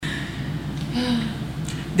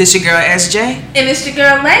This your girl SJ. And it's your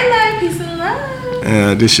girl Layla. Peace and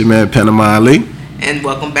love. This your man Panama Ali. And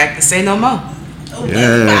welcome back to Say No More. Oh,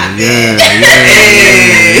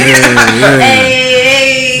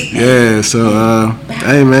 Yeah. So,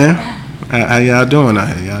 hey man, how y'all doing out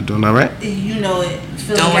here? Y'all doing all right? You know it.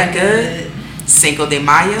 Doing good. Cinco de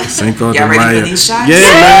Mayo. Cinco de Y'all Mayo. ready for these shots? Yeah,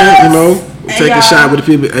 Yes. man. You know, take a shot with the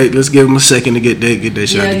people. Hey, let's give them a second to get their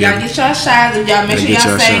shot Yeah, together. y'all get y'all shots. If y'all make sure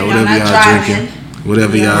y'all safe, y'all whatever not y'all driving. drinking,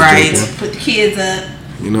 whatever y'all Right. drinking. Put the kids up.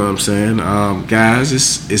 You know what I'm saying, guys?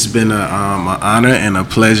 It's been an honor and a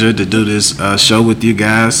pleasure to do this show with you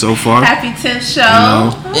guys so far. Happy 10th show. You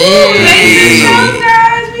know, Hey,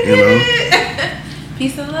 guys. We you did know. it.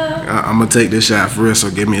 Peace and love. I'm gonna take this shot for real, so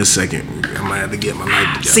give me a second. I'm gonna have to get my life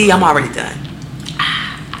together. See, I'm already done.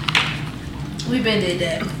 We been did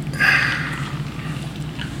that.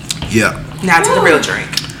 Yeah, Now to the real drink.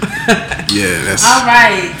 yeah, that's All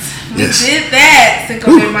right. We Yes. did that.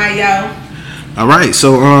 Cinco de Mayo. all right.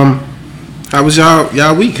 So, how was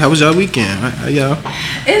y'all week? How was y'all weekend? How y'all?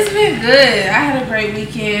 It's been good. I had a great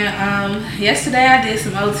weekend. Yesterday I did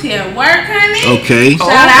some OT at work, honey. Okay. Shout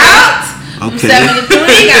out. Okay.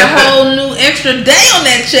 73 got a whole new extra day on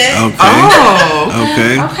that check. Okay. Oh.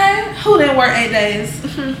 Okay. Okay. Who didn't work 8 days? But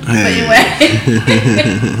Hey. anyway.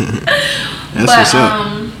 That's what's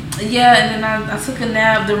up. Yeah, and then I took a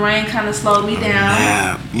nap. The rain kind of slowed me down.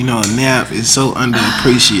 Nap. You know, a nap is so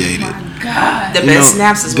underappreciated. My God. The You best know,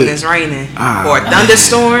 snaps is when it's raining Ah, or a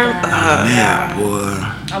thunderstorm. Nap, boy.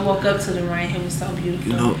 I woke up to the rain. It was so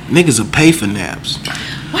beautiful. You know, niggas will pay for naps.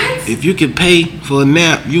 What? If you could pay for a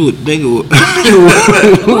nap, you would We would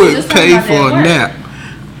just pay talked about for that a at nap.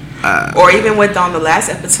 Or even with on the last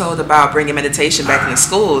episode about bringing meditation back into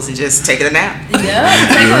schools and just taking a nap. Yeah,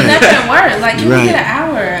 take a nap at work. Like, give You're me right. an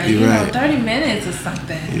hour. You're you know, right. 30 minutes or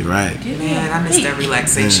something. You're right. Give me Man, a I miss break. that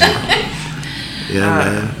relaxation. Yeah,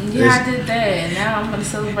 man. Yeah, I did that. And now I'm gonna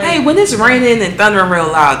celebrate. Hey, when it's raining and thundering real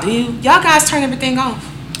loud, y'all guys turn everything off?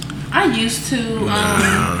 I used to.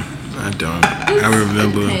 I don't. I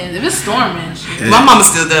remember. Depends. If it's storming, shit. My mama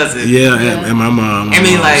still does it. Yeah, and my mom. I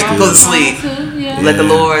mean, mom like, still- go to sleep. Yeah. Let the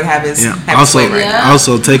Lord have his Yeah. have his way right now.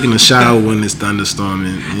 Also taking a shower when it's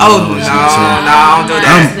thunderstorming. You Oh know, no, so- I don't do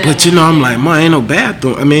that. But you know, I'm like, Mom, ain't no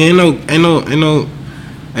bathroom. I mean, ain't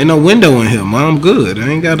no window in here. Mom, I'm good. I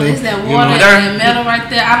ain't got to. There's that water and that metal right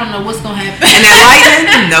there. I don't know what's gonna happen. And that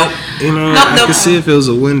lighting? Nope. You know, Nope, I nope. could see if it was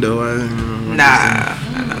a window. Nah.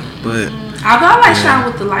 But Although I like showering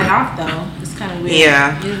with the light off though. It's kind of weird.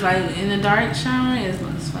 Yeah. It's like in the dark showering. It's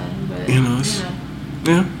fun, but You know,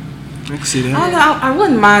 yeah, I can see I that. don't know. I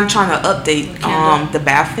wouldn't mind trying to update the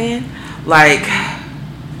bath fan. Like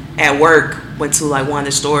at work, went to like one of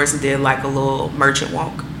the stores and did like a little merchant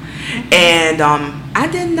walk. And I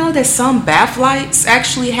didn't know that some bath lights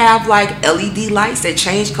actually have like LED lights that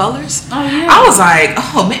change colors. Oh yeah. I was like,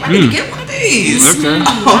 oh man, I need to get one of these. Okay. I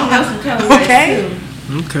have some color Okay. too.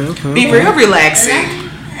 Okay. Be real relaxing.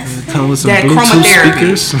 Come with some That Bluetooth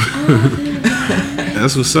chromotherapy. speakers.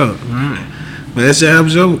 That's what's up. All right. But that's your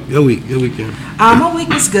weekend. My week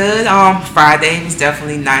was good. Friday was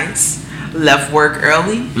definitely nice. Left work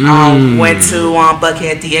early. Went to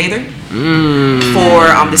Buckhead Theater for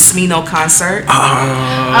the Smino concert.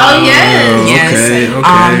 Oh yes. Yes.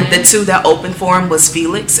 Okay. The two that opened for him was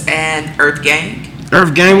Felix and Earth Gang.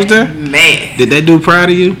 Earth Gang was there? Man. Did they do Proud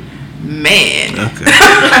of You? Man. Okay.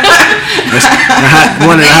 That's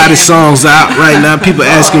one of the hottest songs out right now. People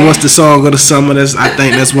asking what's the song of the summer. I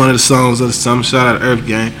think that's one of the songs of the summer. Shout out to Earth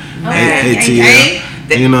Gang. Man. ATL.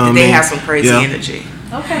 They, You know what I they mean? have some crazy Yeah. energy.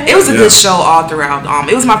 Okay. It was a good show all throughout.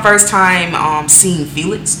 It was my first time seeing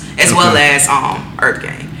Felix as well as Earth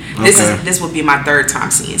Gang. This would be my third time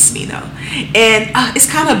seeing Smino, and it's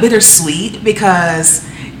kind of bittersweet because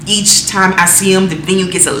each time I see him, the venue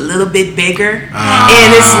gets a little bit bigger,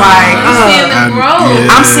 and it's like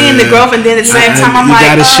I'm seeing the growth, and then at the same time I'm like, you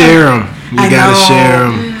gotta share them. You gotta share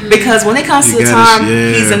them. Because when it comes to the time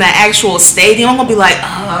he's in the actual stadium, I'm gonna be like,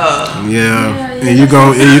 and you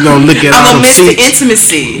gonna look at I'm all gonna them miss the seats.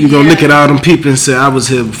 intimacy. You gonna look at all them people and say, I was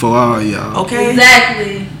here before all y'all. Okay.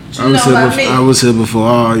 Exactly. I was here before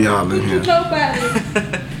all y'all in here.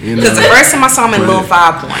 You know? Because the first time I saw him in Little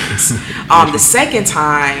 5 Points. The second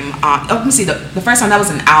time, let me see. The first time that was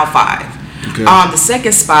in Aisle 5. Okay. The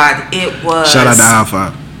second spot, it was. Shout out to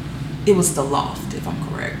Alpha. It was the Loft, if I'm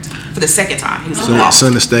correct. For the second time, he was in the Loft.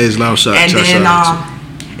 Center Stage Lounge shot. And then,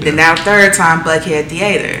 and then now third time, Buckhead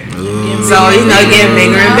Theater. So getting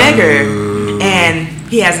bigger and bigger, and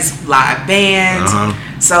he has his live band.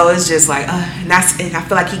 So it's just like, and I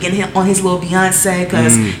feel like he getting him on his little Beyonce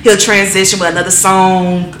because he'll transition with another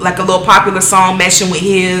song, like a little popular song meshing with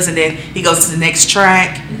his, and then he goes to the next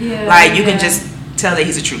track. Yeah, like you can just tell that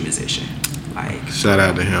he's a true musician. Like shout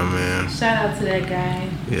out to him, man. Shout out to that guy.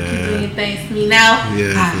 Yeah. Keep doing things to me now.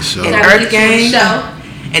 Yeah, for sure. And Gotta Earth get you on the Gang. show.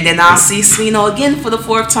 And then I'll see Smino again for the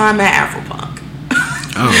 4th time at Afropunk.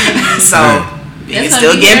 Oh, So That's it's gonna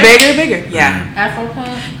still be getting there? bigger and bigger. Yeah.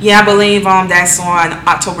 Afropunk. Yeah, I believe that's on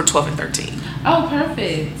October 12th and 13th. Oh,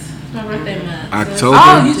 perfect. It's my birthday month. October?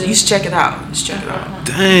 Oh, you should check it out. You should check it out.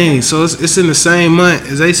 dang. So it's in the same month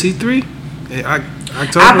as AC3?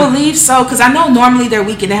 October? I believe so, because I know normally their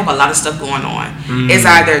weekend they have a lot of stuff going on. It's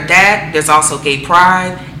either that, there's also Gay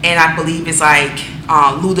Pride, and I believe it's like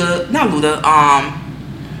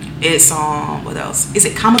it's what else? Is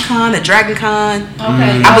it Comic Con, the Dragon Con?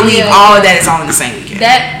 Okay. I believe all of that is all in the same weekend.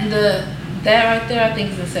 That right there, I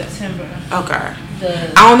think is in September. Okay.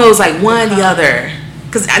 I don't know, it's like one or the other,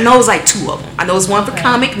 because I know it's like 2 of them. I know it's one for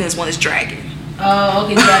comic and there's one is Dragon. Oh,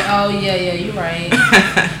 okay. Oh, yeah, you're right.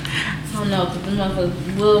 I don't know, because the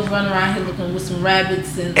motherfuckers will run around here looking with some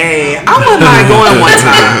rabbits and. Hey, I wouldn't mind going one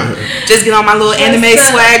time. Just get on my little anime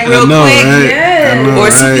swag real quick. Right? Yeah. Or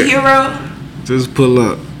right? superhero. Just pull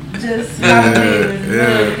up. Just goddamn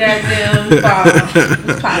fall.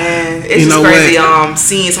 Man, it's just crazy.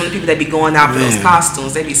 Seeing some of the people that be going out for those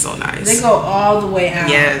costumes, they be so nice. They go all the way out.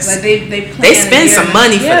 Yes. Like they They spend some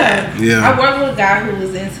money for that. Yeah. I worked with a guy who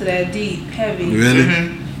was into that deep, heavy. Really?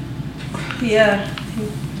 Yeah.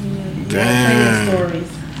 Damn. Stories.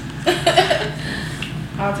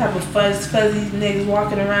 All type of fuzzy niggas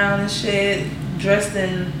walking around and shit, dressed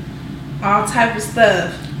in all type of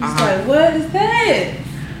stuff. It's like, what is that?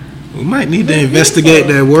 We might need to investigate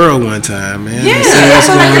that world one time, man. Yeah, What's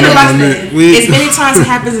going on? As many times it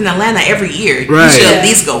happens in Atlanta every year. Right. You should at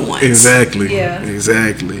least go once. Exactly. Yeah.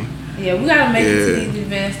 Exactly. Yeah, we gotta make it to these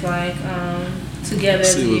events like together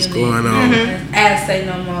as a See what's unit. going on. As Say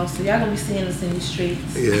No More. So y'all gonna be seeing us in the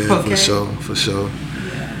streets. Yeah, Okay. for sure.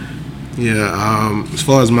 Yeah. As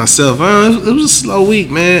far as myself, it was a slow week,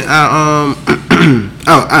 man.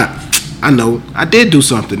 I know. I did do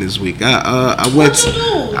something this week. I went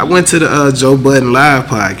to the Joe Budden Live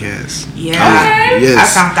podcast. Yeah. Okay. Yes. I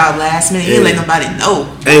found out last minute. You didn't let nobody know.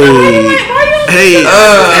 Hey,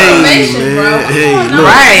 Information, man. bro. Hey, Come on, look,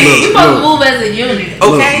 Right. You look, supposed to look. move as a unit.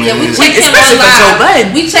 Okay. Yeah, we man. checking Especially them for Joe live. Budden.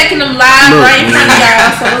 We checking them live Look, right in front of man.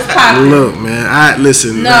 y'all, so it's popping. Look, man.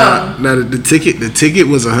 Listen. No. Now the ticket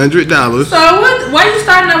was $100. So what? Why you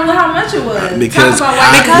starting out with how much it was? Because Talk about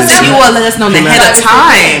why Because listen, you will let us know ahead of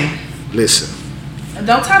time. Listen.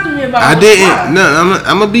 Don't talk to me about. I what's didn't. why. No,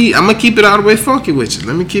 I'm gonna keep it all the way funky with you.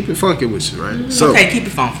 Let me keep it funky with you, right? So Okay, keep it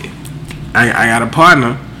funky. I got a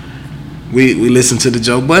partner. We listen to the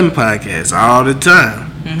Joe Budden podcast all the time.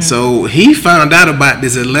 So he found out about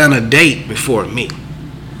this Atlanta date before me.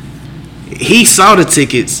 He saw the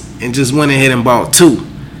tickets and just went ahead and bought 2,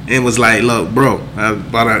 and was like, "Look, bro, I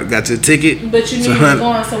got your ticket." But you It's knew you was $100.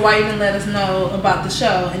 going, so why you didn't let us know about the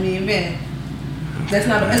show and the event? It's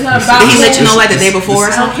not about. Did he let you know like the day before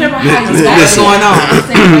or I don't something? care about how you Listen. got What's it. going on? I'm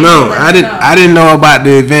saying No, let I us didn't. know. I didn't know about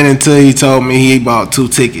the event until he told me he bought 2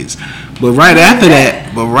 tickets. But right after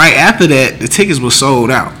that, the tickets were sold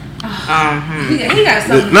out. He got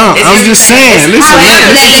something. No, I'm just saying. Listen to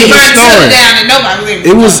the story. Down and nobody was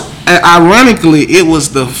It was ironically, it was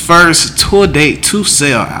the first tour date to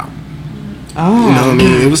sell out. Oh. You know what I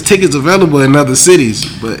mean? It was tickets available in other cities,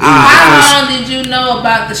 but it was the How first. long did you know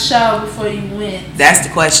about the show before you went? That's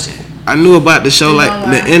the question. I knew about the show like You know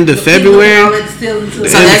the why? end of The people February. all it's still into The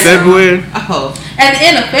it. end of that's- February. Oh. At the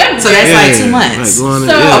end of February. So that's like 2 months. Like going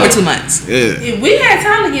So- yeah. Over 2 months. Yeah. If we had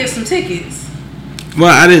time to get some tickets. Well,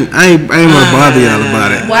 I ain't want to bother y'all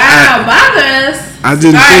about it. Wow, bother us. I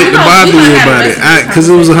didn't All right, think we to gonna- bother we gonna you have about the it rest of this because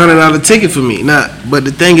it was conversation. $100 ticket for me. Now, but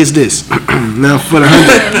the thing is this. Now for the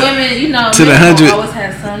Women, you know, to the men $100 always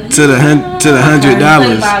have something. to the $100 to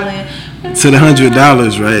the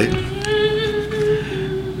 $100, right?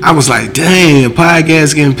 I was like, dang, a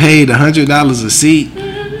podcast getting paid $100 a seat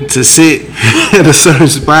to sit at a certain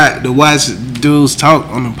spot to watch dudes talk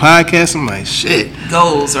on the podcast. I'm like, shit.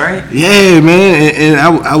 Goals, right? Yeah, man, and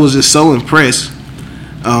I was just so impressed.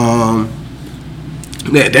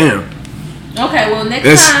 Yeah, damn. Okay, well next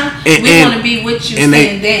That's- time and- we and- want to be with you And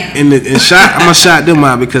saying damn. I'm gonna shout them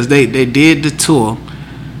out because they did the tour,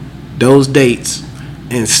 those dates,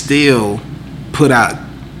 and still put out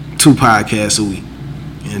 2 podcasts a week,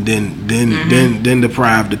 and then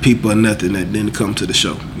deprive the people of nothing that didn't come to the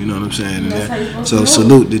show. You know what I'm saying? That's how you're supposed So to do it.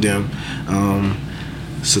 salute to them.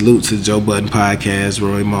 Salute to the Joe Budden podcast,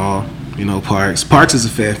 Roy Maul. You know, Parks. Parks is a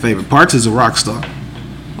fan favorite. Parks is a rock star.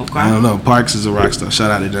 Okay. I don't know. Parks is a rock star.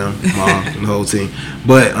 Shout out to them, Mom, and the whole team.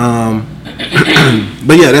 But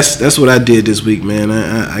but yeah, that's what I did this week, man.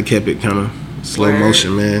 I kept it kind of slow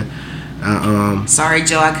motion, man. Sorry,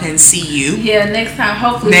 Joe, I couldn't see you. Yeah, next time,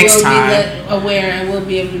 hopefully we'll be aware and we'll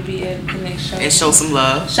be able to be at the next show. And show some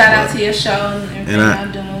love. Shout out to your show and everything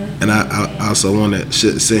I'm doing. And I also want to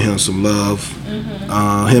send him some love,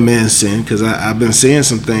 him and Sin, because I've been seeing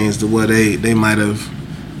some things to where they might have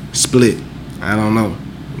split. I don't know.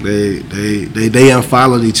 They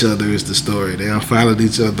unfollowed each other is the story. They unfollowed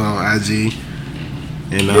each other on IG.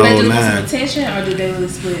 And the did they whole just want nine. some attention, or did they really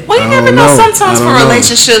split? Well, you never know. Sometimes for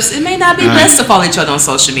relationships, it may not be best to follow each other on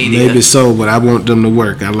social media. Maybe so, but I want them to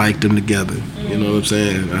work. I like them together. You know what I'm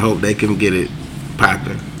saying? I hope they can get it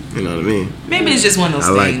popping. You know what I mean? Maybe it's just one of those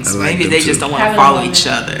things. Maybe they just don't want to Having follow each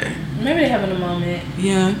other. Maybe they're having a moment.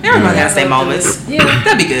 Yeah, everybody has their moments. Yeah,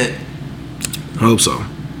 that'd be good. I hope so.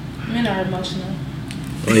 Men are emotional.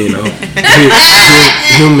 Well, you know,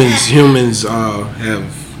 humans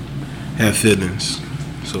have feelings.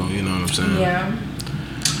 So you know what I'm saying? Yeah.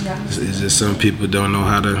 It's just some people don't know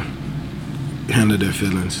how to handle their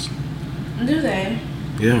feelings. Do they?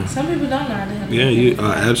 Yeah. Some people don't know how to handle Yeah, you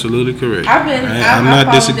are absolutely correct. I'm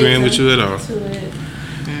not disagreeing with you at all.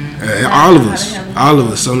 All of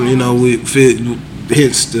us. Some, you know, we feel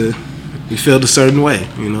a certain way.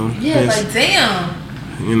 You know. Yeah, like damn.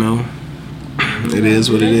 You know, it is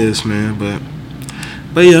what it is, man.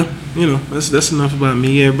 But yeah, you know, that's enough about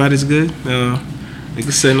me. Everybody's good. We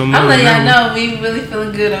can say no more. I'm letting y'all know we really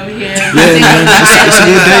feeling good over here. Yeah, man. It's a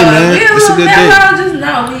good day, man. It's a good day. Y'all just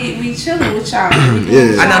know we chilling with y'all.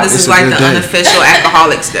 Yeah, I know this is like the unofficial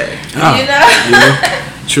Alcoholics Day. Oh, you know?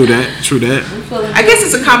 True that. I guess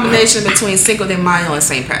it's a combination between Cinco de Mayo and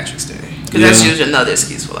St. Patrick's Day. Because that's usually another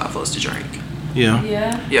excuse for a lot of folks to drink. Yeah.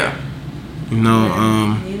 You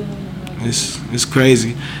know, it's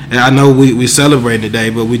crazy. And I know we celebrate today,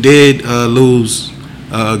 but we did lose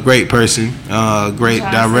a great person, great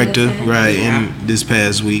director, right, in this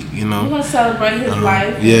past week, you know. We're going to celebrate his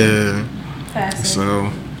life. Yeah. Passing.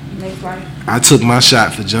 So, next life. I took my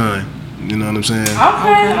shot for John. You know what I'm saying?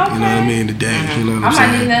 Okay. You know what I mean? Today. You know what I'm saying?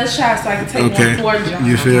 I might need another shot so I can take one for John.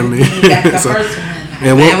 You feel me? That's the first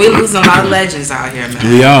one. Man, we losing a lot of legends out here, man.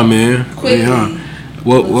 We are, man. Quickly. We are.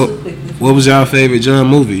 What was y'all favorite John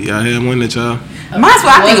movie? Y'all had one that y'all? Might as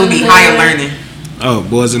well. I think it would be Higher Learning. Oh,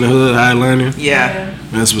 Boys in the Hood, Higher Learning. Yeah.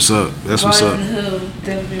 That's what's up. Boys in the Hood,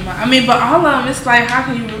 definitely I mean, but all of them, it's like, how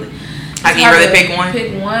can you really? How can you really pick one?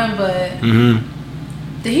 Pick one, but.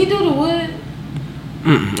 Did he do the Wood?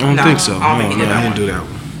 I don't think so. I don't think he did that I didn't do that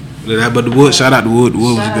one. But the Wood, shout out to Wood. The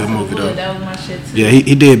Wood was a good movie though. That was my shit too. Yeah,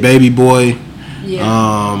 he did Baby Boy.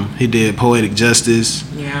 Yeah. He did Poetic Justice.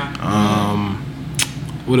 Yeah.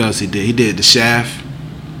 What else he did? He did The Shaft.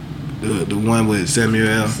 The one with Samuel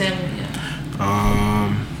L.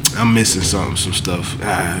 I'm missing some stuff.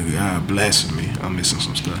 Blasphemy. I'm missing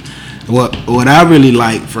some stuff. What I really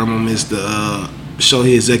like from him is the show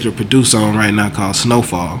he executive producer on right now called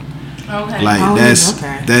Snowfall. Okay. Like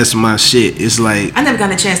that's my shit. It's like I never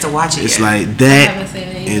got a chance to watch it. It's yet. like that,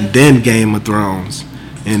 and then Game of Thrones,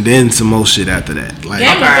 and then some more shit after that. Like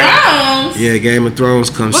Game of Thrones. Yeah, Game of Thrones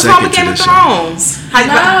comes What's second wrong with Game to of the Thrones? No,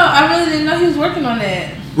 I really didn't know he was working on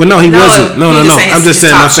that. Well, no, he wasn't. No. I'm just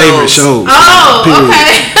saying my favorite shows. Oh,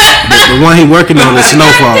 okay. The one he working on is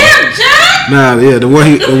Snowfall. Nah, yeah, the one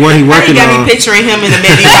he working on. You got me picturing him in the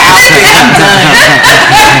medieval outfit. I'm done.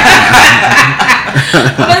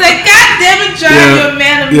 I was like, God damn it, John, you're a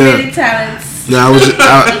man of many talents. No,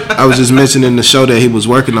 I was just mentioning the show that he was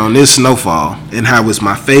working on, this Snowfall, and how it's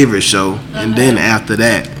my favorite show. And then after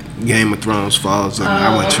that, Game of Thrones falls.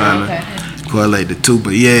 I wasn't trying to correlate the two,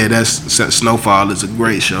 but yeah, Snowfall is a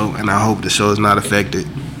great show, and I hope the show is not affected.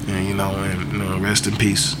 And you know, rest in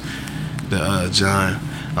peace, the John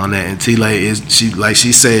on that. And T-Lay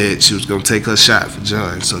she said she was gonna take her shot for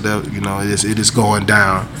John. So that it is going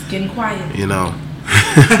down. It's getting quiet. You know,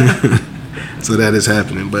 so that is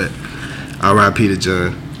happening, but. R.I.P. to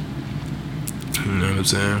John. You know what I'm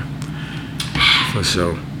saying? For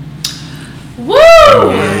sure. Woo!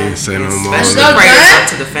 I ain't say no more. Especially prayers up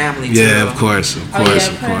to the family too. Yeah, of course. Prayers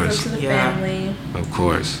up to the family. Of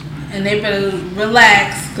course. And they better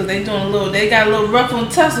relax because they got a little ruffle and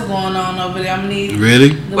tussle going on over there.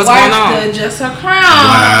 Really? What's going on? To adjust her crown.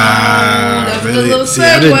 Wow. That's really? a little See,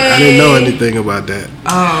 segue. I didn't know anything about that.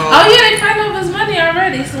 Oh yeah, they found out his money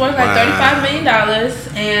already. It's worth like $35 million.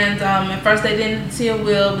 And at first they didn't see a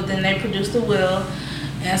will, but then they produced a will.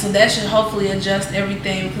 And so that should hopefully adjust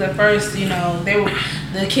everything. Because at first,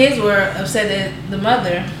 the kids were upset at the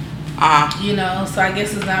mother. So I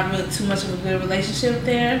guess it's not really too much of a good relationship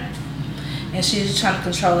there. and she's just trying to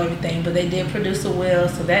control everything. But they did produce a will,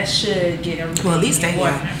 so that should get everything. Well, at least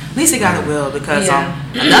they got a will, because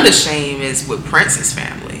another shame is with Prince's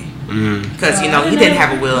family, because he didn't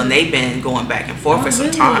have a will, and they've been going back and forth for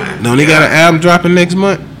some time. No, they got an album dropping next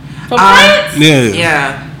month. For Prince?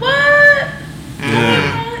 Yeah. What?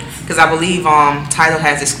 Because I believe Tidal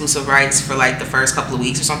has exclusive rights for like the first couple of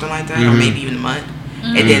weeks or something like that, or maybe even a month,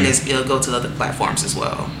 and then it'll go to other platforms as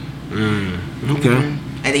well. Okay.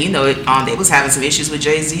 And then they was having some issues with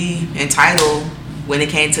Jay-Z and Tidal when it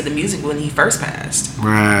came to the music when he first passed.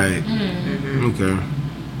 Right. Okay.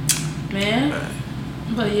 Man.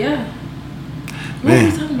 But yeah. What were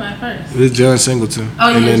we talking about first? It was John Singleton.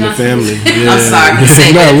 And then the family. I'm sorry.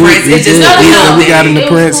 We got into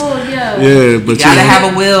Prince. Cool, yeah, but you gotta have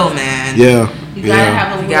a will, man. Yeah. You gotta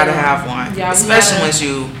have a will. You gotta have one. Especially once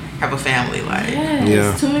you have a family.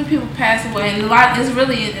 Yes. Too many people pass away, and a lot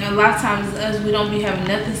of times us, we don't be having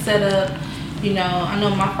nothing set up. I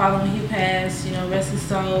know my father, when he passed, rest his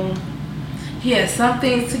soul, he had some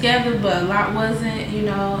things together, but a lot wasn't,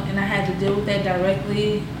 and I had to deal with that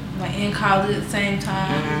directly, like in college at the same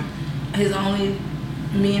time.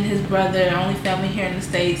 Me and his brother, only family here in the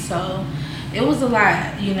States, so it was a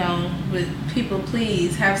lot, with people.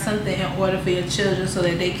 Please have something in order for your children so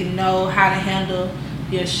that they can know how to handle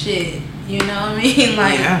your shit. You know what I mean?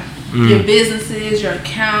 Like your businesses, your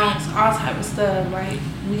accounts, all type of stuff. Like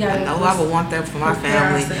we gotta. I know I would want that for my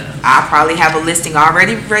family. I'll probably have a listing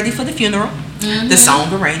already ready for the funeral. The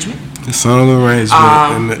song arrangement.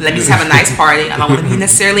 Let me just have a nice party. I don't want to be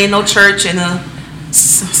necessarily in no church and a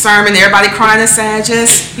sermon, everybody crying and sad.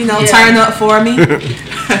 Just turn up for me.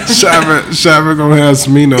 Shara gonna have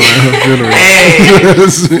Smino at her funeral. Hey,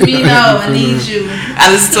 Smino, I need you. I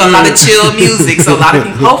listen to a lot of chill music, so a lot of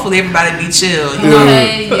people. Hopefully, everybody be chill. I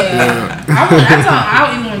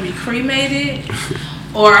don't even want to be cremated,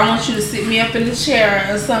 or I want you to sit me up in the chair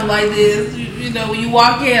or something like this. When you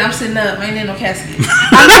walk in, I'm sitting up. I ain't in no casket.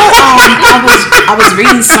 I was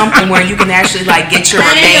reading something where you can actually get your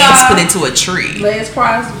remains put into a tree. Legs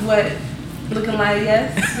crossed, looking like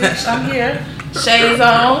yes, bitch, I'm here. Shades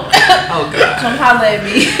on. Oh God. Come holler at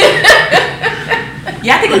me.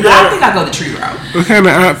 Yeah, I think I'll go the tree route. What kind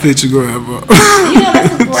of outfit you gonna have on?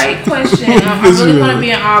 That's a great question. I really want to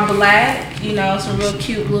be in all black. Some real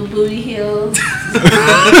cute little booty heels.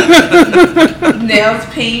 Nails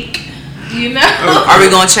pink. Are we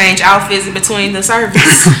gonna change outfits in between the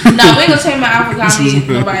service? No, we ain't gonna change my outfits. I don't need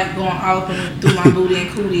nobody going all up and through my booty and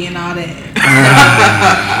cootie and all that.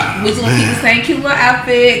 We just gonna keep the same cute little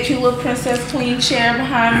outfit, cute little princess queen chair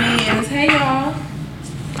behind me, and it's hey y'all,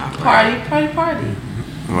 party. Wow.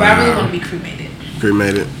 But I really want to be cremated.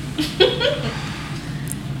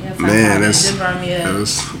 Man, that was funny. I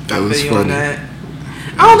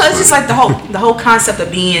don't know. It's just like the whole concept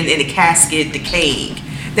of being in a casket, decaying.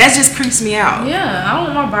 That just creeps me out. Yeah, I don't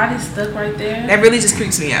want my body stuck right there. That really just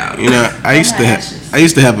creeps me out. I used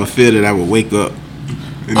to have a fear that I would wake up.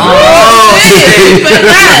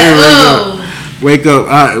 Wake up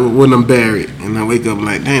when I'm buried, and I wake up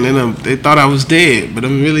like, dang, they thought I was dead, but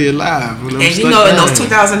I'm really alive. And in those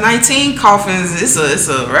 2019 coffins, it's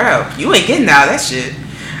a wrap. You ain't getting out of that shit.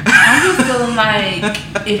 I'm just feeling like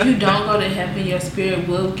if you don't go to heaven, your spirit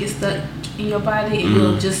will get stuck in your body, and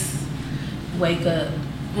you'll just wake up.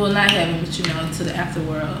 Well, not heaven, but to the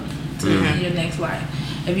afterworld, to your next life.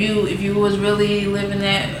 If you was really living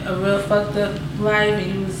a real fucked up life,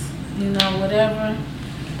 and you was whatever,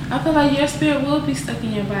 I feel like your spirit will be stuck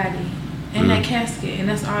in your body in that casket, and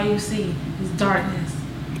that's all you see is darkness.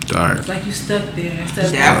 It's like you stuck there.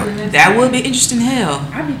 That would be interesting hell.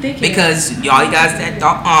 I be thinking because you guys that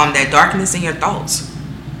darkness in your thoughts.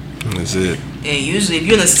 That's it. And usually, if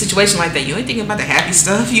you're in a situation like that, you ain't thinking about the happy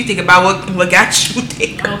stuff. You think about what got you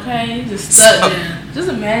there. Okay, just stuck there. Just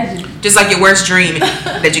imagine. Just like your worst dream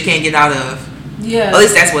that you can't get out of. Yeah. At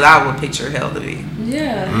least that's what I would picture hell to be.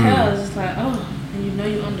 Yeah, hell is just like, and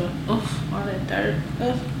you're under, all that dirt.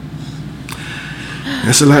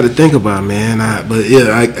 That's a lot to think about, man.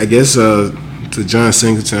 I guess to John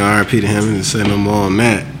Singleton, R.I.P. to him, and to say no more on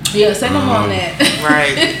that. Yeah, say no more on that.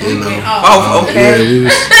 Right. Okay. We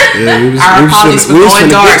was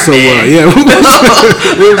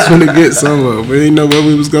finna get somewhere. We didn't know what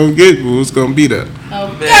we was gonna get, but we was gonna be there.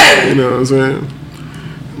 Okay. You know what I'm saying?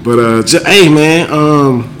 But hey man,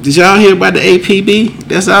 did y'all hear about the APB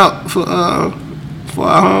that's out for our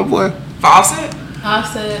homeboy? For Offset?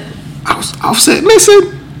 Offset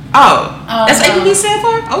missing. Oh, that's APB stand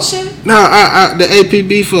for? Oh shit. No, the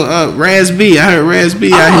APB for Raz B. I heard Raz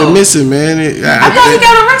B out here missing, man. I thought he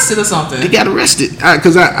got arrested or something. He got arrested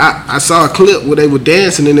because I saw a clip where they were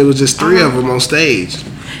dancing and there was just three of them on stage.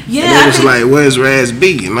 Yeah, and it was like, "Where's Raz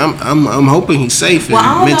B?" And I'm hoping he's safe and I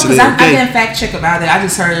don't know, mentally because okay. I didn't fact check about it. I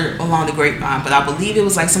just heard along the grapevine, but I believe it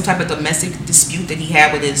was like some type of domestic dispute that he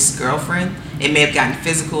had with his girlfriend. It may have gotten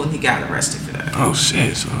physical, and he got arrested for that. Oh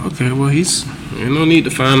shit! So okay, well there's no need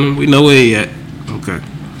to find him. We know where he at. Okay,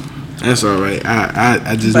 that's all right.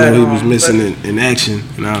 I just know he was missing in action,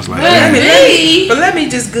 and I was like, let me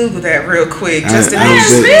just Google that real quick, just to make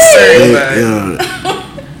sure.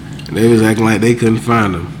 They was acting like they couldn't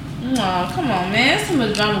find him. Oh, come on, man. There's so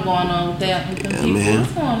much drama going on with that. Man.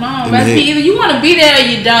 What's going on? Either you want to be there or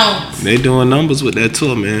you don't. They doing numbers with that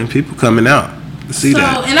tour, man. People coming out to see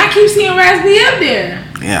that. And I keep seeing Raz B up there.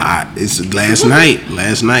 Yeah, it's last night.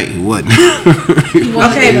 Last night he wasn't. When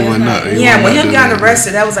him got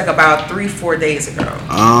arrested, that was like about 3-4 days ago.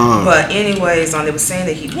 But anyways, they were saying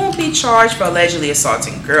that he won't be charged for allegedly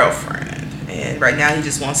assaulting girlfriend, and right now he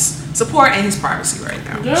just wants support and his privacy right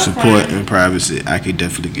now. Girlfriend. Support and privacy, I could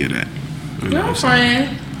definitely get that.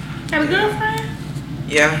 Girlfriend, got a girlfriend?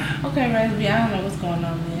 Yeah. Okay, Raz B, I don't know what's going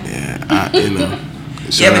on there.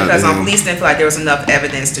 Yeah, because police didn't feel like there was enough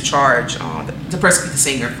evidence to charge the prosecute the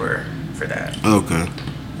singer for that. Okay.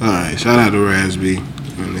 All right. Shout out to Raz B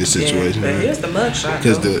in this situation. Yeah, here's the mugshot.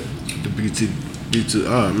 Because the BT,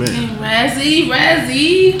 oh man. Razzie.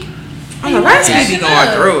 Razzie be going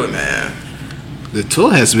through it, man. The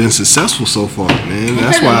tour has been successful so far, man.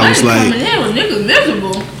 That's why I was like, coming in with niggas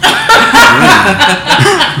miserable.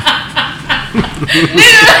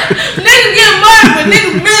 niggas get money, but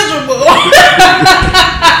niggas miserable.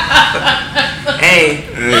 Hey,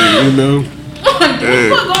 you know.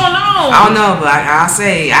 What's going on? I don't know, but I'll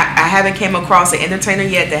say I haven't came across an entertainer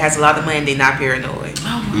yet that has a lot of money and they're not paranoid.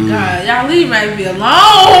 Oh my God, y'all leave Raz B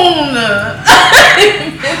alone.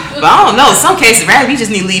 But I don't know. In some cases, Raz B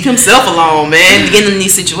just need to leave himself alone, man, to get in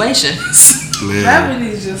these situations. Raz B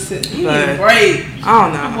needs just sit. He need a break. I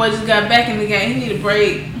don't know. My boy just got back in the game. He need a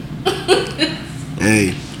break.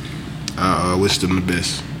 Hey, I wish them the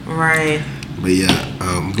best. Right. But yeah,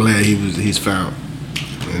 I'm glad he's found.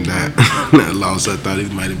 And that loss, I thought he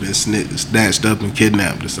might have been snatched up and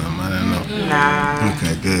kidnapped or something. I don't know. Nah.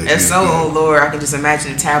 Okay, good. If so, oh Lord, I can just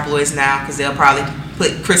imagine the tabloids now, because they'll probably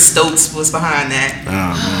put Chris Stokes was behind that.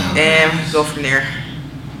 Oh man. And go from there.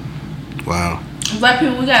 Wow. Black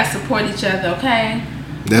people, we gotta support each other, okay?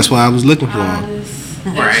 That's why I was looking for him.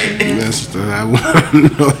 Right. I want to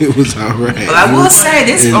know it was all right. But I will say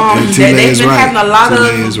this: they've been having a lot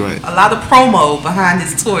of promo behind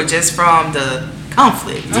this tour just from the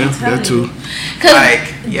conflict. Yeah, that too. Because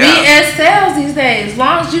BS sells these days. As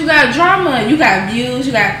long as you got drama, you got views,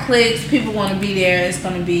 you got clicks, people want to be there. It's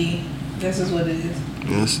gonna be. This is what it is.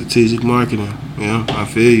 Yeah, strategic marketing. Yeah, I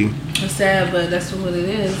feel you. It's sad, but that's what it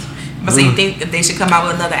is. But so you think if they should come out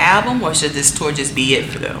with another album, or should this tour just be it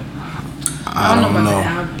for them? I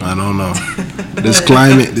don't know. This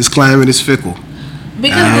climate is fickle.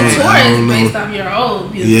 Because the tour is based off your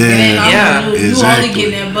old music. Yeah, you exactly. only get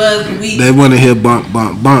that buzz a week. They want to hear bump,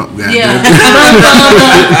 bump, bump. Yeah.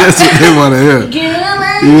 That's what they want to hear.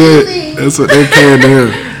 Yeah, that's what they're paying to hear.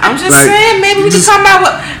 I'm just saying, maybe we can come out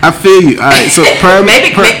with. I feel you. All right, so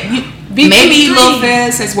maybe Lil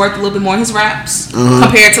Fizz has worked a little bit more in his raps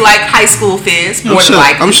compared to like high school Fizz. More than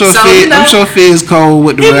likely. I'm sure Fizz cold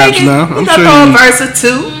with the raps now. I'm sure he a verse or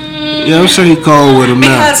two. Yeah, I'm sure he cold with them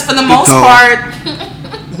now. Because for the most part,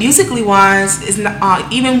 musically wise, is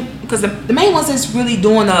not even because the main ones that's really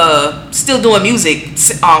doing still doing music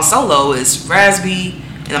solo is Raz B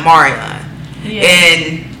and Omarion. Yeah.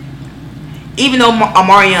 And even though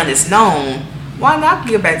Omarion is known, why not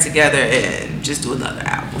get back together and just do another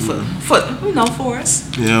album for us?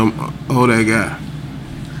 Yeah, that guy.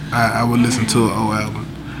 I would listen to an old album,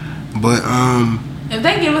 but if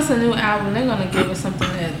they give us a new album, they're gonna give us something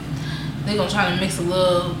that they're gonna try to mix a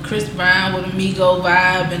little Chris Brown with a Migo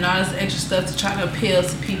vibe and all this extra stuff to try to appeal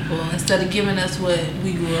to people instead of giving us what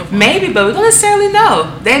we grew up on. Maybe, but we don't necessarily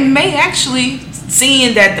know. They may actually,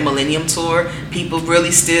 seeing that the Millennium Tour, people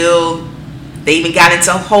really still, they even got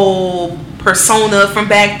into a whole persona from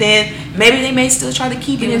back then. Maybe they may still try to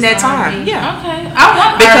keep it in that time. R&B. Yeah. Okay. I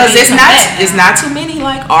want because R&B it's not too many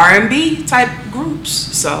like R&B type groups.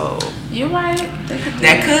 So you're right.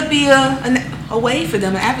 That could be a way for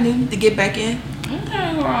them, an avenue to get back in.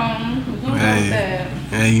 Okay, wrong. We're going with that.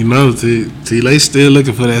 And you know, T-Lay still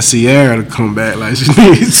looking for that Sierra to come back like she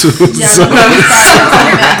needs to. Yeah,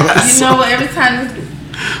 you know what? Every time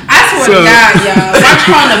I swear to God, y'all, watch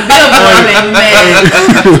on the Billboard, man.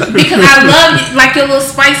 Because I love like your little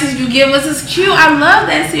spices you give us is cute. I love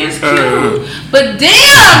that series, cute. But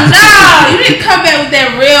damn, no, you didn't come back with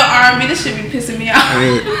that real R&B. This should be pissing me off.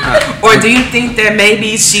 Or do you think that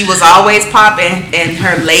maybe she was always pop and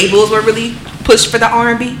her labels were really pushed for the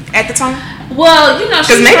R&B at the time? Well, you know,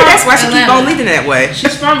 because maybe that's why she keep on leading that way.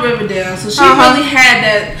 She's from Riverdale, so she really had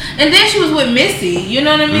that. And then she was with Missy. You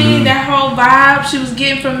know what I mean? That whole vibe she was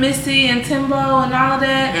getting from Missy and Timbo and all of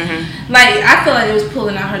that. Like, I feel like it was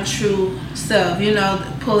pulling out her true self. You know,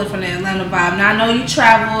 pulling from the Atlanta vibe. Now I know you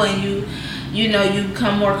travel and you know you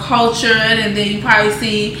become more cultured, and then you probably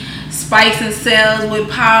see spikes in sales with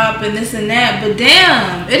pop and this and that. But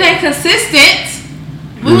damn, it ain't consistent.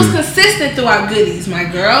 We was consistent through our goodies, my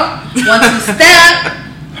girl. 1 2 Step,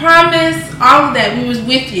 Promise, all of that. We was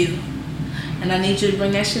with you, and I need you to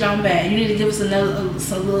bring that shit on back. You need to give us a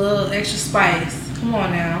little extra spice. Come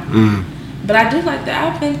on now. But I do like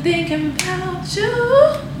that. I've been thinking about you.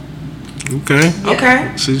 Okay. Yeah.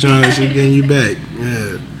 Okay. She getting you back.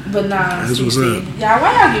 Yeah. But nah, that's what's up. Y'all,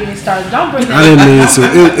 why y'all get me started? Don't bring that I didn't mean to.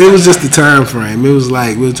 It was just the time frame. It was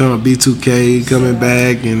like we were talking about B2K coming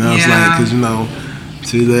back, and I was like, because you know.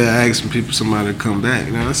 See, they asking somebody to come back.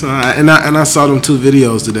 You know, that's all right. And I saw them 2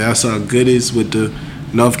 videos today. I saw Goodies with the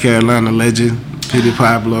North Carolina legend Petey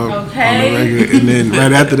Pablo on the record, and then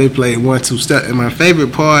right after they played 1 2 Step. And my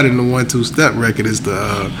favorite part in the 1 2 Step record is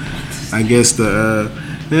the I guess the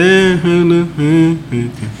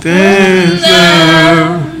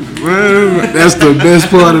that's the best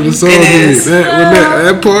part of the song.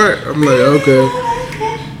 That part, I'm like, okay,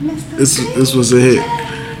 this was a hit,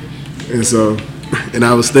 and so. And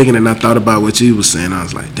I was thinking, and I thought about what you was saying. I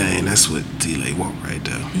was like, "Dang, that's what D-Lay want right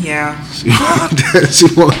there." Yeah, she want that. She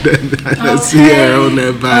want that Sierra on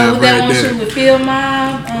that vibe that right there. That one with Phil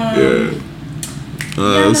Mob.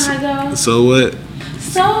 So what?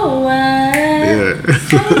 So what? Yeah.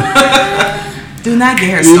 So what? Do not get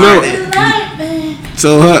her started.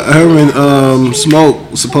 So her and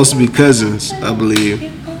Smoke was supposed to be cousins, I believe.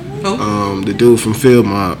 Who? The dude from Phil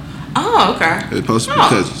Mob. Oh, okay. They're supposed to be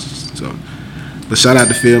cousins. So. But shout out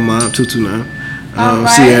to Phil Mob 229,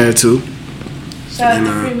 Sierra too. Shout out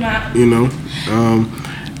to Phil Mob. You know,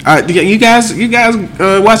 you guys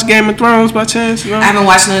watch Game of Thrones by chance? No? I haven't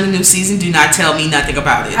watched none of the new season. Do not tell me nothing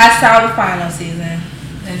about it. I saw the final season,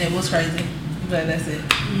 and it was crazy. But that's it.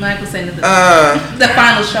 Michael said the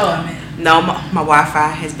final show. I mean. No, my Wi-Fi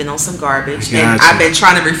has been on some garbage, and I've been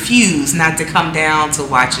trying to refuse not to come down to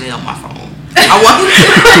watching it on my phone. I will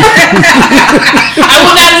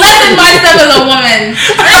not let myself as a woman.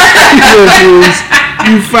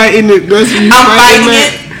 You fighting it? I'm fighting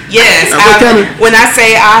it. Yes. When I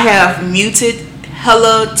say I have muted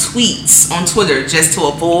hella tweets on Twitter just to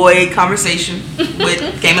avoid conversation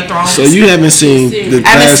with Game of Thrones. So you haven't seen the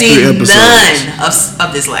last 3 episodes? None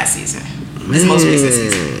of this last season. This most recent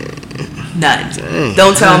season. None. Dang.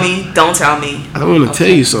 Don't tell me. I don't want to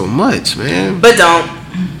tell you so much, man. But don't.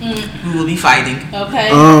 We will be fighting. Okay.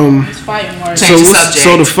 It's fighting words. Change the subject.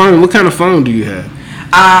 So the phone. What kind of phone do you have?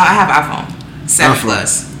 I have iPhone 7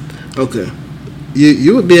 Plus. Okay.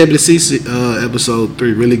 You would be able to see episode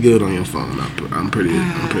 3 really good on your phone. I'm pretty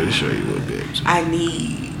sure you would be able to. I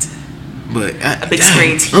need a big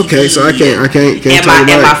screen TV. Okay, so I can't talk about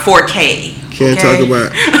and my 4K. Can't talk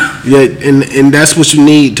about and that's what you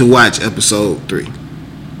need to watch episode 3.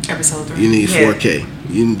 Episode 3. You need 4K.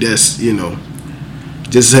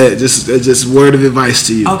 Just word of advice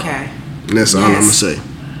to you. Okay. And that's all I'm gonna say.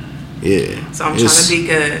 Yeah. So I'm trying to be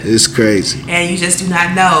good. It's crazy. And you just do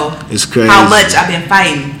not know it's crazy how much I've been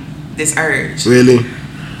fighting this urge. Really?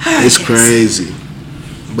 It's crazy.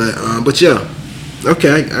 But yeah.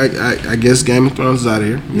 Okay, I guess Game of Thrones is out of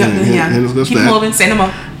here. Keep moving. Say no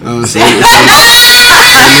more.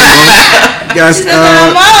 Guys,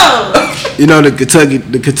 you know the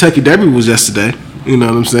Kentucky Derby was yesterday. You know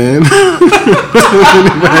what I'm saying? I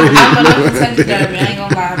ain't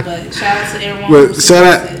gonna lie, but shout out to everyone. Well, shout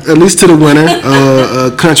out at least to the winner.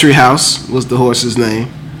 Country House was the horse's name.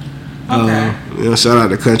 Okay. Shout out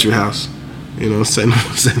to Country House. Say no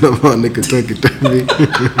on the Kentucky Derby.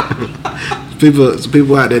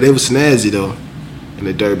 people out there, they were snazzy though in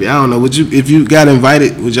the Derby. I don't know. If you got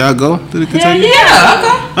invited, would y'all go to the Kentucky?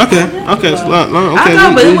 Yeah. Okay. I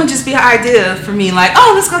know, but it wouldn't just be an idea for me. Like,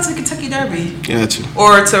 let's go to the Kentucky Derby. Gotcha.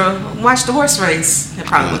 Or to watch the horse race. It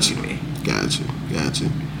probably wouldn't be me. Gotcha.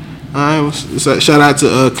 All right. So shout out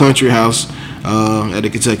to Country House at the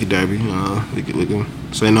Kentucky Derby. We can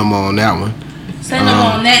say no more on that one. Say no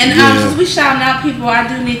more on that. And since we shouting out people, I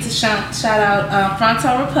do need to shout out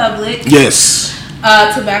Fronto Republic. Yes.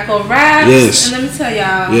 Tobacco Raps. Yes. And let me tell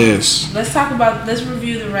y'all. Yes. Let's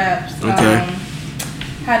review the raps. Okay.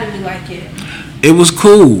 How did we like it? It was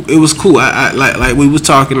cool. I like we was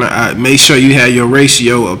talking. I make sure you have your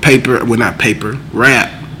ratio of paper, not paper,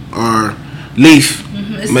 wrap or leaf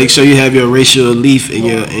Make sure you have your ratio leaf in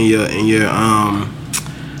your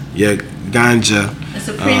ganja. It's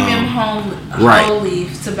a premium whole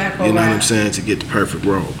leaf tobacco. You know what I'm saying, to get the perfect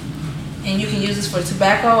roll. And you can use this for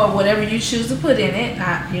tobacco or whatever you choose to put in it.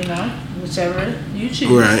 Whichever you choose.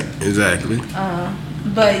 Right, exactly.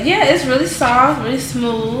 But yeah, it's really soft, really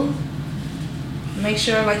smooth. Make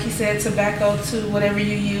sure, like you said, tobacco to whatever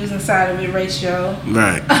you use inside of it ratio.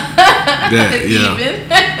 Right. Yeah. Even.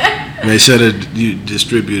 Make sure that you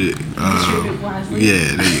distribute it. Distribute wisely.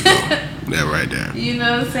 Yeah, there you go. That right there. You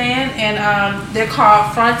know what I'm saying? And they're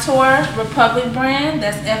called Frontour Republic brand.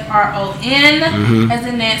 That's FRON as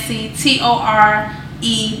in Nancy, TOREPUBLIC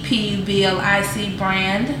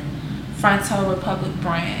brand. Frontour Republic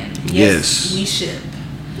brand. Yes. We ship.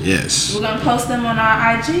 Yes. We're going to post them on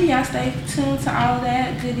our IG. Y'all stay tuned to all of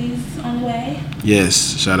that. Goodies on the way.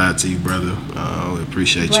 Yes. Shout out to you, brother. We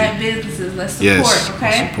appreciate Black businesses. Let's support,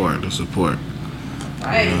 okay? The support.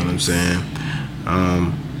 Right. You know what I'm saying?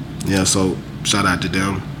 Yeah, so shout out to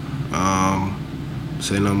them.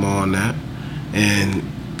 Say no more on that. And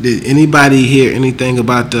did anybody hear anything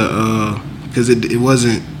about the, because it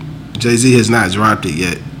wasn't, Jay-Z has not dropped it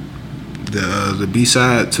yet. The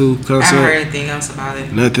B-side too concert. I haven't heard anything else about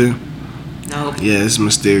it. Nothing. Nope. Yeah, it's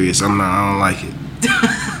mysterious. I don't like it.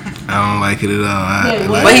 I don't like it at all.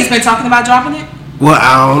 But he's been talking about dropping it. Well,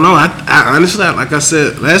 I don't know. I honestly, like I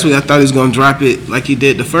said last week, I thought he was gonna drop it like he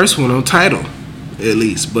did the first one on Tidal, at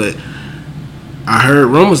least. But I heard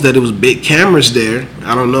rumors that it was big cameras there.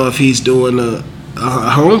 I don't know if he's doing a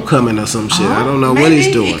homecoming or some shit. I don't know what he's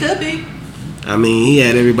doing. It could be. I mean, he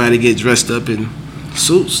had everybody get dressed up in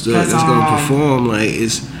suits that's gonna perform. Like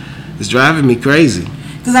it's driving me crazy.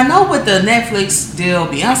 Because I know with the Netflix deal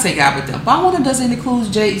Beyonce got with them, but I wonder does it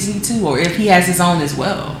include Jay-Z too, or if he has his own as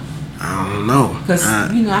well. I don't know. Because I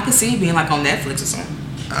can see it being like on Netflix or something.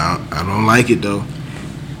 I don't like it though.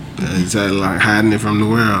 It's like hiding it from the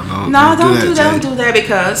world. Don't do that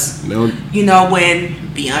because when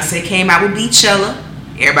Beyonce came out with Beachella,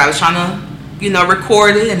 everybody was trying to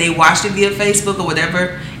record it and they watched it via Facebook or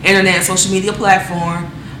whatever internet social media platform.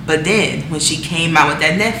 But then when she came out with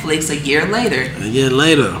that Netflix a year later.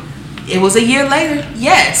 It was a year later,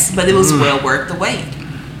 yes, but it was well worth the wait.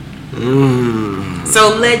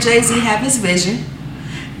 So let Jay-Z have his vision.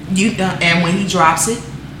 And when he drops it,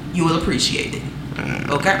 you will appreciate it.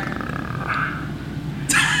 Okay?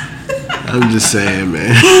 I'm just saying,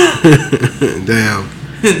 man. Damn.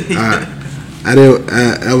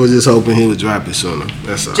 I was just hoping he would drop it sooner.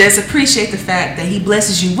 That's all. Just appreciate the fact that he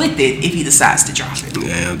blesses you with it if he decides to drop it.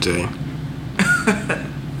 Yeah, Jay.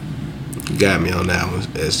 You got me on that one,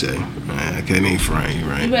 SJ. Man, I can't even front you,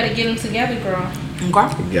 right? You better get them together, girl.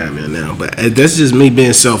 Okay. You got me on that one. But that's just me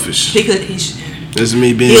being selfish. He should. That's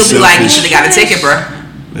me being selfish. He'll be like, you should have got a ticket, bro.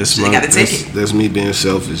 That's me being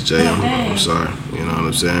selfish, Jay. I'm sorry. You know what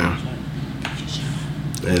I'm saying?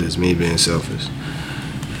 That is me being selfish.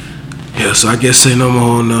 Yeah, so I guess say no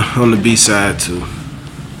more on the B side too.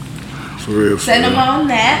 For real. Say no more on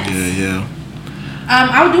that. Yeah.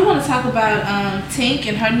 I do want to talk about Tink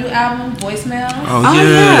and her new album, Voicemails. Oh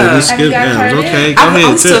yeah. Have you guys heard okay, it? go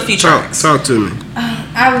ahead. Talk to me.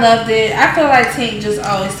 I loved it. I feel like Tink just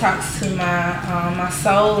always talks to my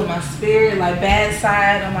soul and my spirit, like bad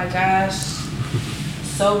side. Oh my gosh,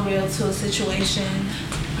 so real to a situation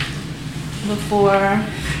before.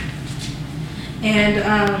 And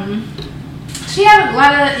she had a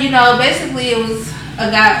lot of, basically it was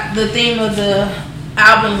the theme of the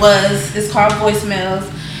album it's called Voicemails.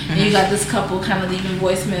 And you got this couple kind of leaving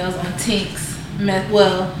voicemails on Tink's,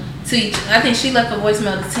 I think she left a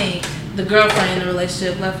voicemail to Tink. The girlfriend in the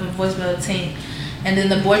relationship left a voicemail to Tink. And then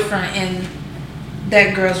the boyfriend in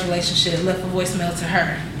that girl's relationship left a voicemail to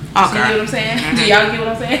her. Okay. So you get what I'm saying? Mm-hmm. Do y'all get what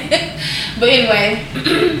I'm saying? But anyway,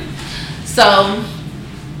 so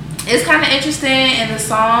it's kind of interesting, and the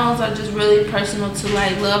songs are just really personal to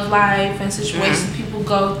like love life and situations people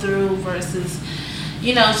go through versus,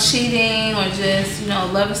 cheating or just,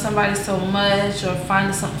 loving somebody so much or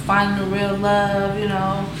finding the real love,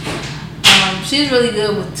 She's really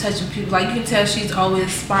good with touching people. Like, you can tell she's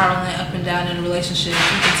always spiraling up and down in a relationship.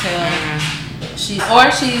 You can tell she's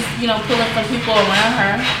pulling from people around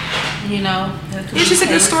her, she's a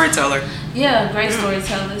good storyteller. Yeah, great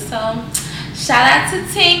storyteller. So, shout out to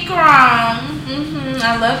Tink Rom.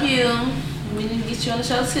 I love you. We need to get you on the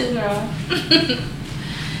show too, girl.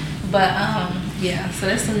 But so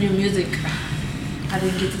that's some new music I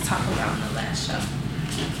didn't get to talk about in the last show.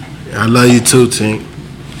 I love you too, Tink.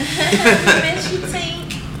 Miss you,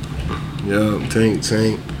 Tink. Yeah,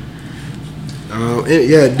 Tink.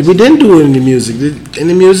 Yeah, we didn't do any music. Did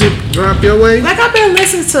any music drop your way? Like I've been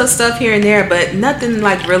listening to stuff here and there, but nothing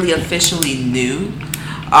like really officially new.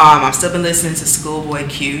 I've still been listening to Schoolboy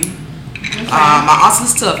Q. Okay. I also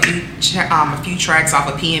listened to a few tracks off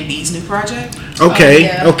of PNB's new project. Okay,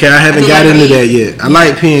 okay. I haven't got into that yet. I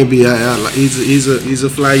like PNB. He's a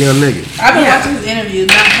fly young nigga. I've been watching his interviews.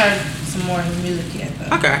 Not heard some more of his music yet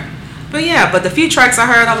though. Okay, but the few tracks I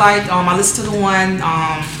heard I liked. I listened to the one.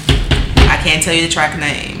 I can't tell you the track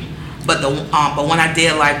name, but one I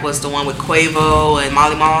did like was the one with Quavo and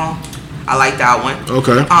Molly Mall. I like that one.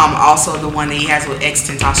 Okay. Also the one that he has with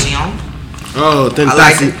XXXTentacion. Oh,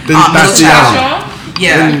 Tentacion.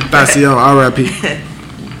 Yeah. Tentacion. R.I.P.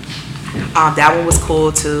 That one was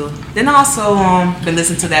cool too. Then I also been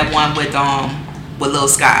listening to that one with Lil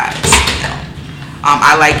Skies.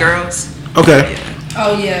 I Like Girls. Okay. Yeah.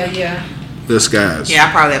 Oh yeah. Lil Skies. Yeah,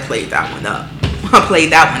 I probably played that one up. I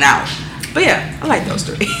played that one out. But yeah, I like those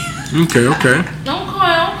three. Okay. Okay.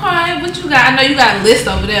 What you got? I know you got a list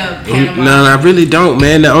over there. No, I really don't,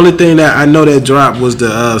 man. The only thing that I know that dropped was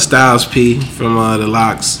the Styles P from the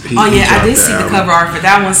Locks. I did see the cover art for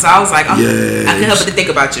that one, so I was like, I couldn't help but to think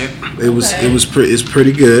about you. It's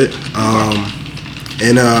pretty good.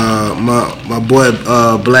 And my boy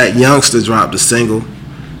Black Youngster dropped a single.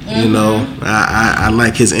 You know, I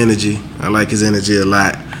like his energy. I like his energy a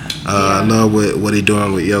lot. I love what he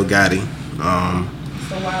doing with Yo Gotti.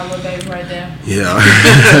 So wild little baby right there. Yeah.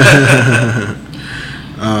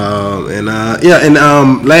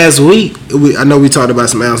 Last week I know we talked about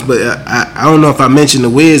some albums, but I don't know if I mentioned the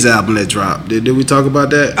Wiz album that dropped. Did we talk about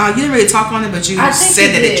that? You didn't really talk on it, but you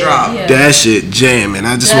said that it dropped. Yeah. That shit jamming.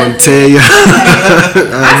 I just want to tell you.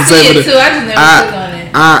 I see it too. I just never clicked on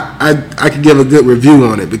it. I could give a good review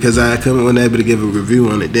on it because I wasn't able to give a review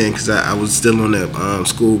on it then because I was still on that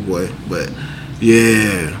Schoolboy. But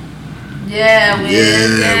yeah.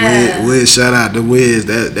 Wiz, shout out to Wiz.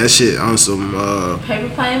 That shit on some paper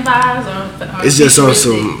plane vibes or it's just on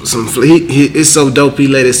some it's so dope he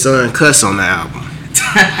let his son cuss on the album.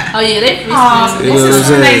 Oh yeah, they what's his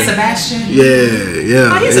name? Sebastian.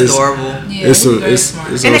 Yeah. He's adorable. Yeah, it's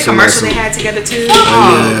and the commercial they had together too. Yeah,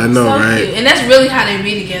 I know, so right? Cute. And that's really how they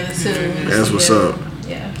be together too. That's what's up.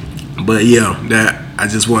 Yeah. But that I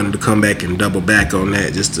just wanted to come back and double back on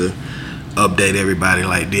that just to update everybody.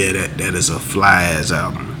 Like, that is a fly ass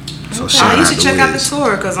album. So shout out you should check out the Wiz.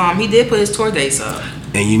 tour because he did put his tour dates up.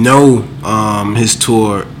 And his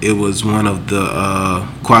tour, it was one of the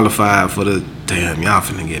qualified for the y'all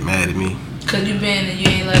finna get mad at me. Cause you been and you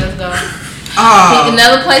ain't let us go.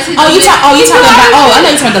 Another place. You talking about? I know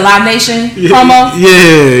you talking the Live Nation promo.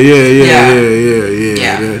 Yeah.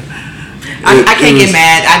 I can't get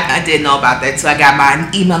mad. I did know about that too. I got my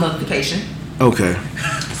email notification. Okay.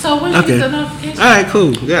 So where you get the notification? All right,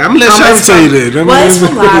 cool. Yeah, I'm gonna let Sean tell you that. Well, it's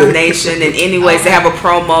from Live Nation, and anyways, they have a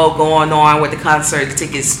promo going on with the concert. The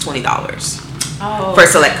ticket's $20 for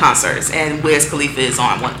select concerts, and Wiz Khalifa is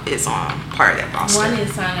on part of that roster. One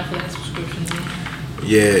is sign up for that subscription.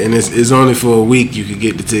 Yeah, and it's only for a week you could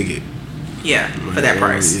get the ticket. Yeah, for that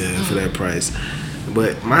price. Yeah, for that price.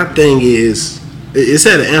 But my thing is, it's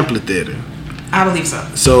at an amphitheater. I believe so.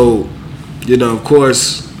 So, of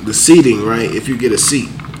course, the seating, right? If you get a seat,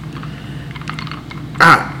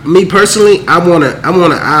 me personally, I want an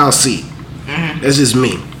aisle seat. Mm-hmm. That's just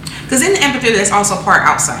me. Because in the amphitheater, there's also part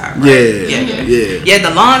outside, right? Yeah. The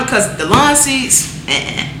lawn seats.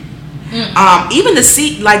 Even the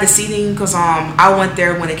seating, because I went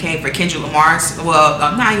there when it came for Kendrick Lamar's. Well,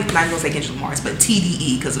 not gonna say Kendrick Lamar's, but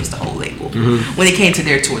TDE, because it was the whole label. Mm-hmm. When it came to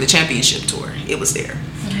their tour, the championship tour, it was there.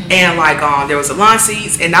 Mm-hmm. And there was the lawn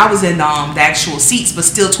seats, and I was in the actual seats, but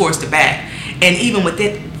still towards the back. And even with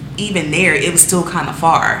it, even there, it was still kind of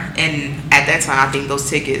far. And at that time, I think those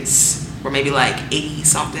tickets were maybe like 80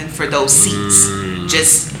 something for those seats,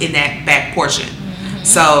 just in that back portion. Mm-hmm.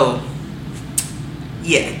 So.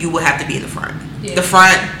 Yeah, you will have to be in the front. Yeah. The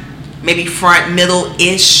front, maybe front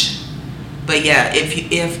middle-ish, but yeah, if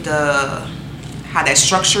how that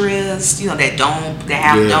structure is, that dome, the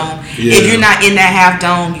half dome. Yeah. If you're not in that half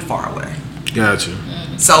dome, you're far away. Gotcha.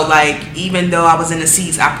 Mm-hmm. So even though I was in the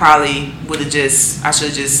seats, I probably I should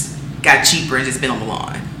have just got cheaper and just been on the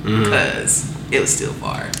lawn because it was still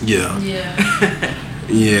far. Yeah.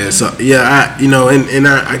 Yeah. So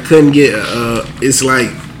I couldn't get. It's like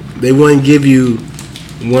they wouldn't give you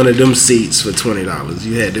one of them seats for $20.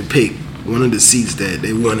 You had to pick one of the seats that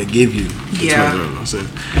they want to give you for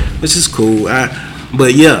 $20, which is cool.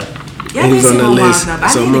 Yeah, I need to see more Rock stuff. I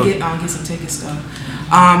need to get some tickets though.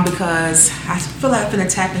 Because I feel like I'm gonna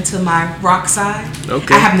tap into my rock side.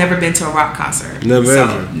 Okay. I have never been to a rock concert. Never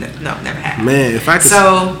ever. No, never have. Man, if I could.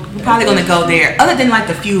 So we're probably gonna go there. Other than like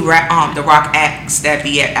the few the rock acts that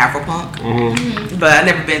be at Afropunk. Mm-hmm. But I've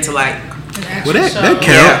never been to like. Well, that count.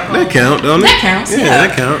 Yeah. That count, don't it? That counts. Yeah,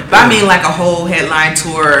 that count. But I mean like a whole headline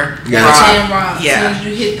tour. Rock. Yeah. As soon as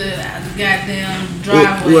you hit the goddamn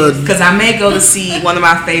driveway. Because I may go to see one of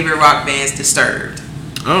my favorite rock bands, Disturbed.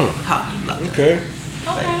 Oh. Okay.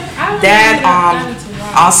 That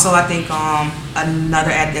also I think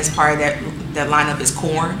another act that's part of that lineup is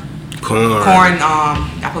Korn. I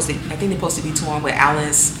think they're supposed to be touring with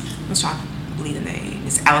Alice. I'm trying to believe the name.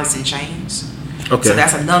 It's Alice in Chains. Okay. So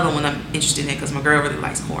that's another one I'm interested in because my girl really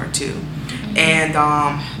likes Korn too. Mm-hmm. And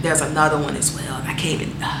there's another one as well. I can't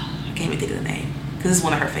even think of the name because it's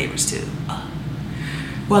one of her favorites too.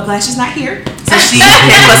 Well, glad she's not here, so she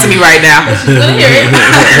can't fuss at me right now. She's gonna hear it.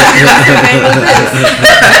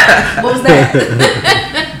 What was that?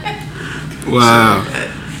 Wow.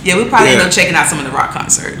 Yeah, we probably end up checking out some of the rock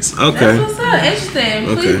concerts. Okay. That's what's up. Interesting.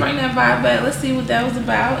 Please bring that vibe back. Let's see what that was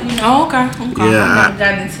about. You know. Oh, okay. Yeah, I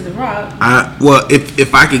got into the rock. Well,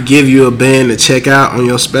 if I could give you a band to check out on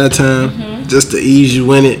your spare time, just to ease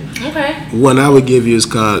you in it. Okay. One I would give you is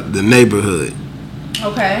called The Neighborhood.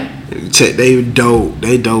 Okay. Check, they dope.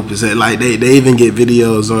 They dope as that. Like they even get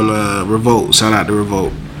videos on Revolt. Shout out to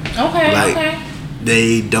Revolt. Okay. Like, okay.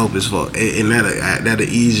 They dope as fuck, and that'll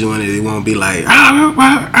ease you in it. It won't be like it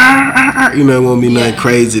won't be nothing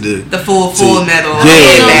crazy to the full metal.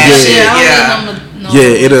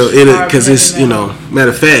 It'll because it's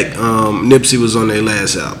matter of fact, Nipsey was on their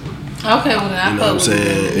last album. Okay, well then you know what I'm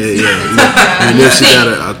saying? Yeah. Nipsey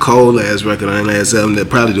got a cold ass record on their last album that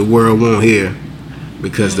probably the world won't hear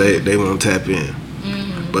because they won't tap in.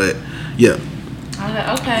 Mm-hmm. But yeah.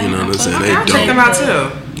 Okay. You know what I'm saying? I'll check them out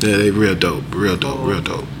too. Yeah, they real dope.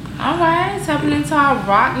 All right, tapping into our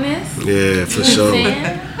rockness. Yeah, for sure.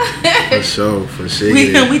 For sure.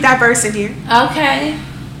 We diverse in here. Okay.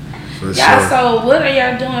 For sure. So what are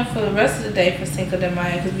y'all doing for the rest of the day for Cinco de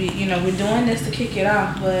Mayo? Because we're doing this to kick it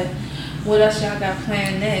off, but what else y'all got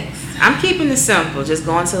planned next? I'm keeping it simple. Just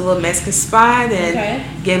going to a little Mexican spot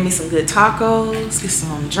and getting me some good tacos, get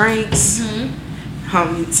some drinks.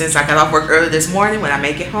 Mm-hmm. Since I got off work early this morning, when I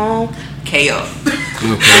make it home, KO.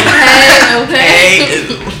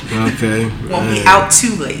 Okay. Won't be out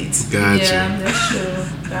too late. Gotcha. Yeah, that's true.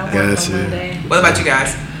 Gotcha. What about you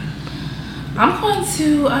guys? I'm going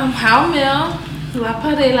to Jaumel, La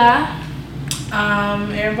Parela.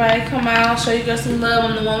 Everybody come out, show you guys some love.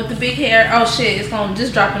 I'm the one with the big hair. Oh shit, it's gonna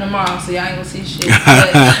just drop in tomorrow, so y'all ain't gonna see shit.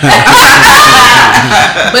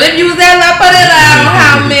 But if you was at La Parela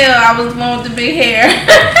on Jaumel, I was the one with the big hair.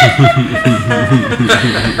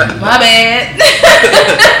 My bad.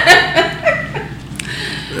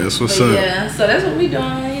 That's what's up. Yeah, so that's what we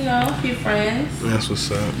doing. A few friends. That's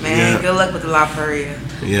what's up. Man, good luck with the La Parela.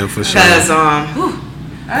 Yeah, for sure. Because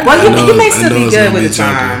you may still be good with the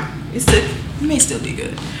time. You may still be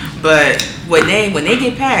good, but when they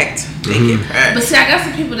get packed, they get packed. But see, I got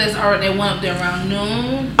some people that went up there around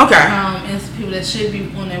noon. Okay. And some people that should be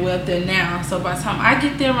on their way up there now. So by the time I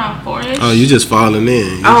get there around 4ish. Oh, you just falling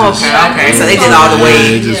in. Okay. So they did all the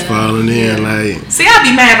way. They just falling in like. See, I'd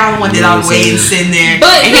be mad if I'm the one did all the way and sitting there.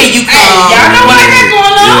 But and here you come. Y'all know what I got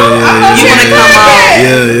going on. You want to come out.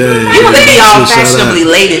 Yeah. You want to be all fashionably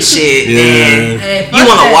late and shit. And you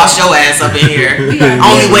want to wash your ass up in here.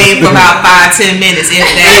 Only waiting for about 5-10 minutes, if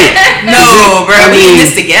that. No, bro, we in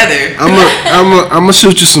this together. I'm gonna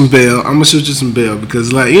shoot you some bail.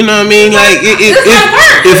 Because like you know what I mean. Like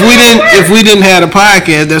if we didn't have a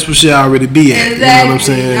podcast, that's what she'll already be at. Exactly. You know what I'm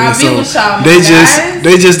saying? I'll be with y'all,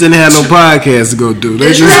 they just didn't have no podcast to go do.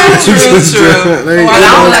 They just true. They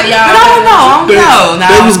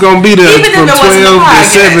was gonna be there from 12 to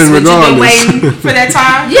 7 regardless. Waiting for that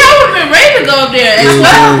time. Yeah, I would've been ready to go up there as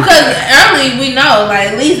well because early we know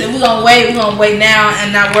like at least if we're gonna wait now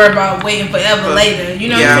and not worry about waiting forever later. You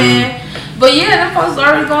know what I'm saying? But yeah, them folks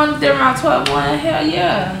already going there around 12. Hell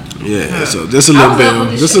yeah. Yeah, so just a little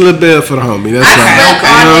bit for the homie. That's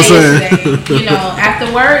all day. After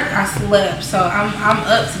work I slept, so I'm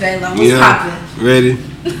up today. Like, what's poppin'? Ready?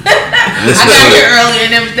 I got here earlier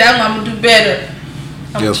and everything. I'm gonna do better.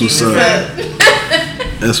 That's what's up.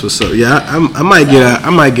 That's what's up. Yeah, I might get out. I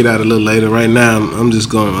might get out a little later. Right now, I'm just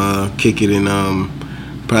gonna kick it and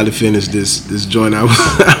probably finish this joint I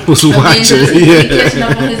was watching. Yeah, catching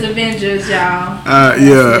up on his Avengers, y'all.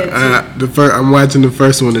 I'm watching the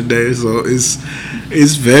first one today, so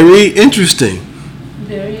it's very interesting.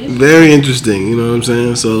 Very interesting. You know what I'm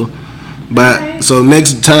saying? So But Alright. so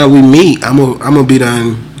next time we meet, I'm gonna be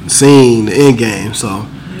done seeing the end game. So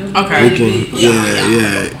Okay. we can,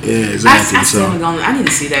 yeah, exactly. I still So haven't gone. I need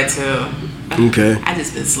to see that too. okay. I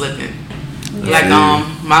just been slipping. Yeah. Like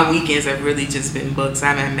my weekends have really just been booked.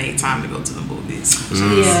 I haven't made time to go to the movies.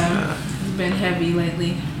 Yeah, it's been heavy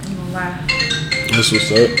lately. I'm gonna lie. That's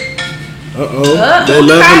what's up. They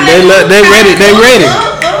love him. They ready. They ready.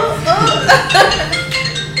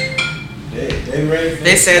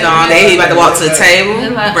 They said they about to walk to the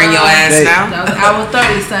table. Like, Bring your ass down. That was hour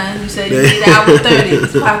 30, son. You said you need hour 30.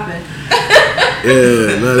 It's popping.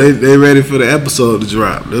 Yeah, no, they ready for the episode to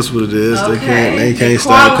drop. That's what it is. Okay. They can't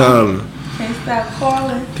stop calling.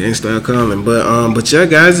 Can't stop calling. But y'all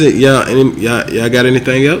guys, y'all got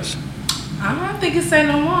anything else? I don't think it's say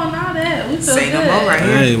no more and all that. We feel Say good. no more right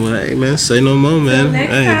here. Hey man, say no more, man. Till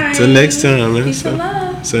next time. Till next time, man. Peace and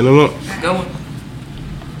love. Say no more. Go on.